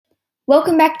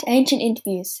Welcome back to Ancient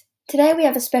Interviews. Today we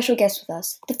have a special guest with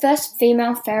us, the first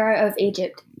female pharaoh of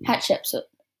Egypt, Hatshepsut.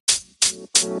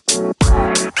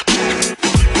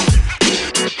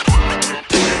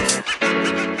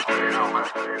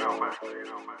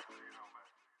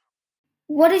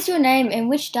 What is your name and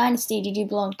which dynasty did you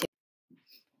belong to?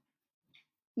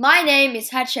 My name is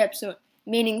Hatshepsut,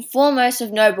 meaning foremost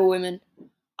of noble women.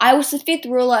 I was the fifth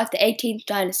ruler of the 18th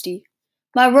dynasty.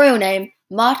 My royal name,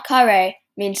 Mart Kare,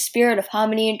 means spirit of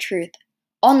harmony and truth.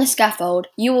 On the scaffold,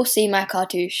 you will see my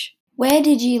cartouche. Where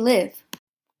did you live?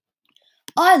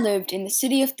 I lived in the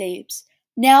city of Thebes,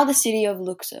 now the city of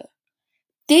Luxor.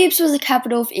 Thebes was the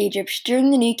capital of Egypt during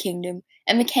the New Kingdom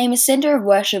and became a center of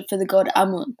worship for the god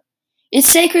Amun. Its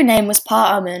sacred name was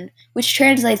Pa-Amun, which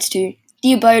translates to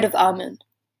the abode of Amun.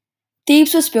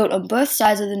 Thebes was built on both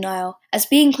sides of the Nile, as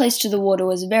being close to the water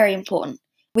was very important,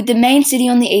 with the main city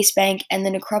on the east bank and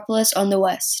the necropolis on the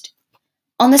west.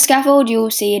 On the scaffold you will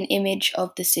see an image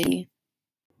of the city.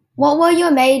 What were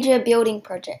your major building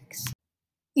projects?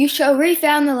 You shall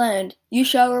refound the land, you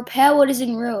shall repair what is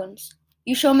in ruins,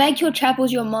 you shall make your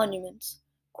chapels your monuments.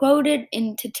 Quoted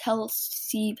in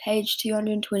Tetelsi, page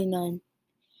 229.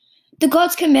 The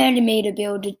gods commanded me to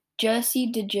build the Jersey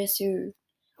de Jesu,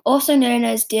 also known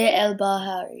as Deir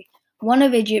el-Bahari, one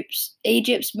of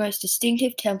Egypt's most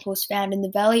distinctive temples found in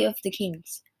the Valley of the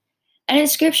Kings. An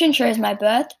inscription shows my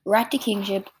birth, right to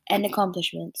kingship, and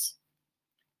accomplishments.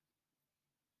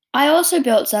 I also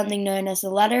built something known as the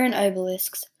Lateran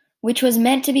Obelisks, which was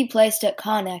meant to be placed at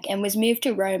Karnak and was moved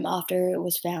to Rome after it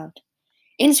was found.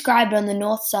 Inscribed on the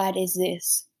north side is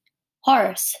this: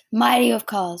 Horus, mighty of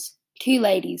cause, two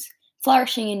ladies,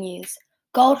 flourishing in years,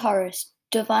 gold Horus,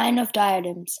 divine of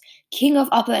diadems, king of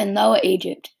Upper and Lower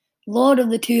Egypt, lord of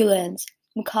the two lands,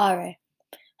 Mukare.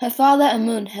 Her father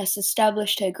Amun has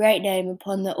established her great name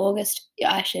upon the august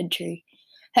Aished tree.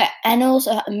 Her annals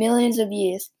are millions of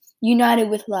years, united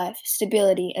with life,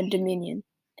 stability, and dominion.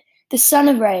 The son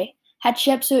of Re,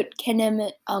 Hatshepsut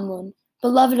Kenemet Amun,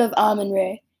 beloved of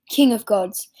Amun-Re, king of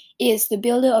gods, is the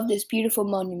builder of this beautiful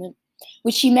monument,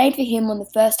 which she made for him on the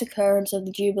first occurrence of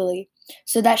the Jubilee,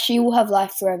 so that she will have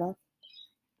life forever.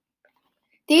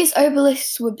 These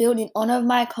obelisks were built in honor of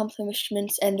my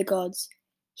accomplishments and the gods.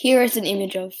 Here is an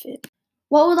image of it.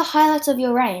 What were the highlights of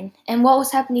your reign, and what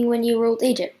was happening when you ruled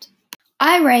Egypt?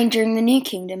 I reigned during the New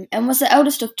Kingdom and was the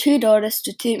eldest of two daughters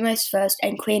to Thutmose I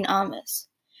and Queen Ahmes.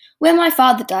 When my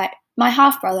father died, my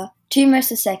half-brother,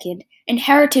 Thutmose II,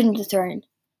 inherited the throne.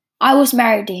 I was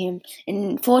married to him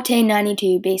in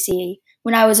 1492 BCE,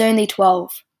 when I was only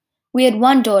 12. We had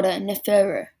one daughter,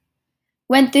 Neferu.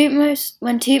 When Thutmose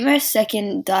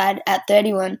II died at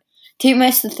 31,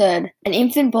 Thutmose III, an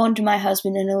infant born to my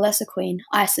husband and a lesser queen,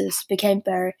 Isis, became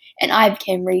pharaoh, and I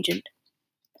became regent.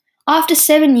 After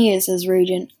 7 years as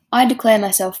regent, I declared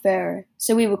myself pharaoh,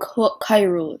 so we were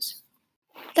co-rulers.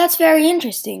 That's very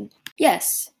interesting.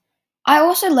 Yes. I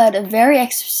also led a very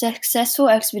successful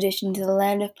expedition to the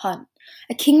land of Punt,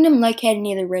 a kingdom located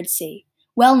near the Red Sea,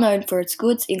 well known for its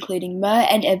goods including myrrh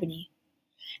and ebony.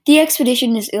 The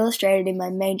expedition is illustrated in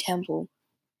my main temple.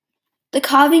 The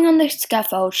carving on the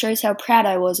scaffold shows how proud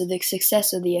I was of the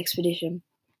success of the expedition.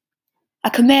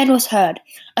 A command was heard,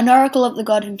 an oracle of the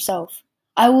god himself.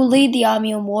 I will lead the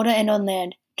army on water and on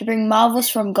land, to bring marvels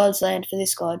from God's land for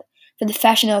this god, for the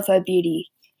fashion of her beauty.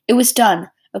 It was done,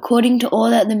 according to all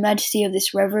that the majesty of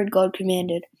this revered god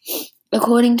commanded,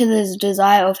 according to the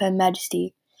desire of her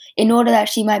majesty, in order that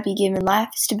she might be given life,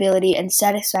 stability, and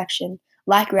satisfaction,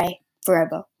 like Re,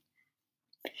 forever.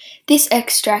 This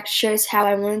extract shows how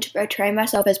I wanted to portray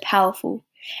myself as powerful,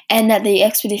 and that the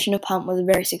expedition of Punt was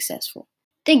very successful.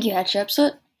 Thank you,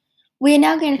 Hatshepsut. We are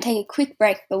now going to take a quick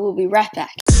break, but we'll be right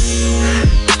back.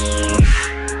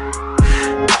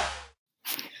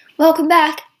 Welcome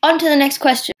back. On to the next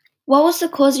question. What was the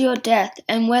cause of your death,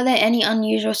 and were there any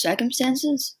unusual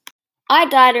circumstances? I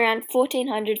died around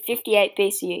 1458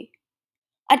 BCE.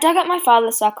 I dug up my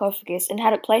father's sarcophagus and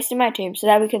had it placed in my tomb so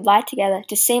that we could lie together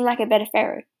to seem like a better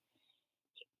pharaoh.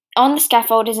 On the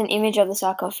scaffold is an image of the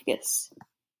sarcophagus.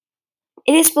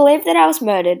 It is believed that I was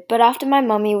murdered, but after my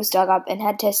mummy was dug up and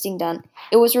had testing done,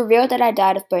 it was revealed that I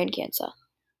died of bone cancer.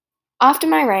 After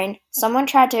my reign, someone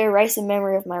tried to erase the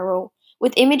memory of my rule,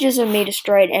 with images of me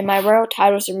destroyed and my royal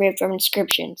titles removed from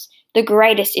inscriptions, the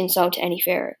greatest insult to any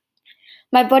pharaoh.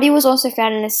 My body was also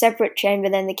found in a separate chamber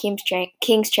than the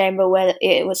king's chamber where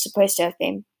it was supposed to have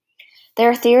been. There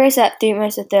are theories that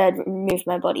Thutmose III removed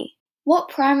my body. What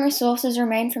primary sources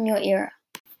remain from your era?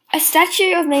 A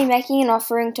statue of me making an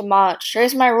offering to Mart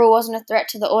shows my rule wasn't a threat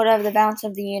to the order of the balance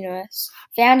of the universe,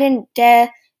 found in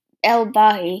Deir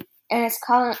el-Bahari, and it's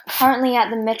currently at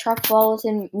the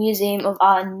Metropolitan Museum of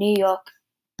Art in New York,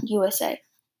 USA.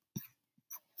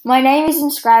 My name is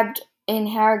inscribed in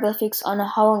hieroglyphics on a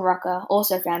hoe and rocker,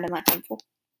 also found in my temple.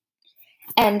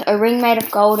 And a ring made of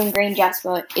gold and green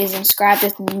jasper is inscribed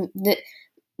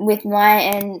with my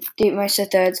and Thutmose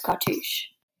III's cartouche.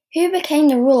 Who became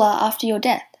the ruler after your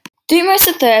death?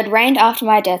 Thutmose III reigned after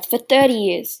my death for 30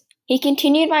 years. He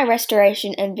continued my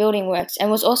restoration and building works and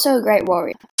was also a great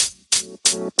warrior.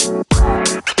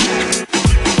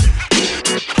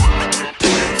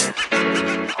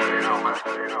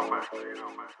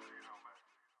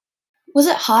 Was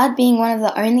it hard being one of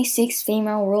the only 6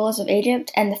 female rulers of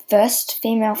Egypt and the first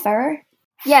female pharaoh?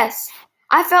 Yes.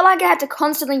 I felt like I had to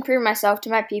constantly prove myself to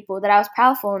my people that I was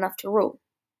powerful enough to rule.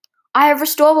 I have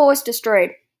restored what was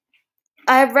destroyed.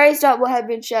 I have raised up what had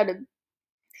been shattered.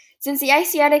 Since the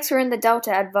Asiatics were in the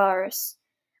delta at Varus,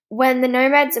 when the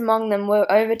nomads among them were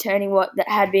overturning what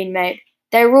had been made,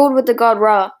 they ruled with the god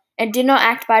Ra and did not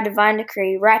act by divine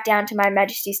decree right down to my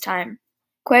majesty's time.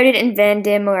 Quoted in Van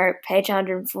der Meer, page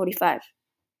 145.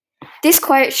 This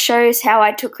quote shows how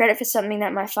I took credit for something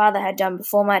that my father had done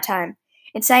before my time,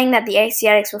 in saying that the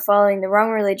Asiatics were following the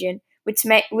wrong religion,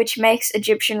 which makes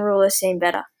Egyptian rulers seem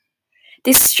better.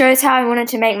 This shows how I wanted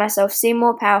to make myself seem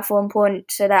more powerful and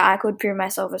important so that I could prove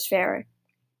myself as pharaoh.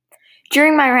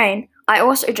 During my reign, I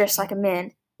also dressed like a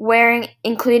man,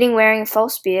 including wearing a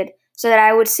false beard, so that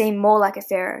I would seem more like a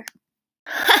pharaoh.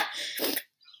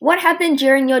 What happened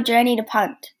during your journey to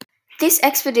Punt? This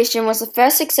expedition was the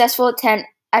first successful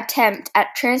attempt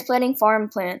at transplanting foreign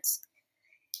plants.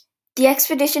 The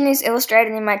expedition is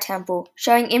illustrated in my temple,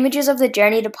 showing images of the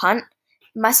journey to Punt,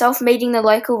 myself meeting the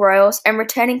local royals, and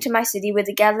returning to my city with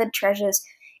the gathered treasures,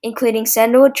 including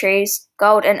sandalwood trees,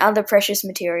 gold, and other precious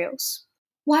materials.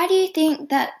 Why do you think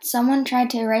that someone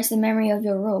tried to erase the memory of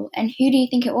your rule, and who do you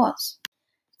think it was?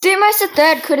 Thutmose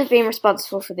III could have been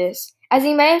responsible for this, as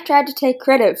he may have tried to take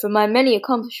credit for my many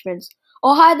accomplishments,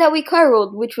 or hide that we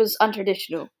co-ruled, which was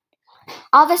untraditional.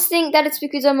 Others think that it's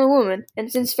because I'm a woman,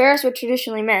 and since pharaohs were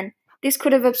traditionally men, this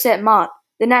could have upset Ma'at,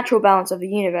 the natural balance of the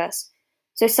universe.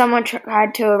 So someone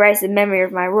tried to erase the memory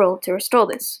of my rule to restore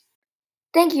this.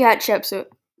 Thank you, Hatshepsut,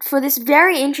 for this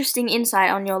very interesting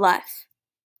insight on your life.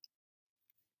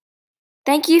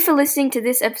 Thank you for listening to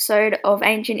this episode of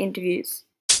Ancient Interviews.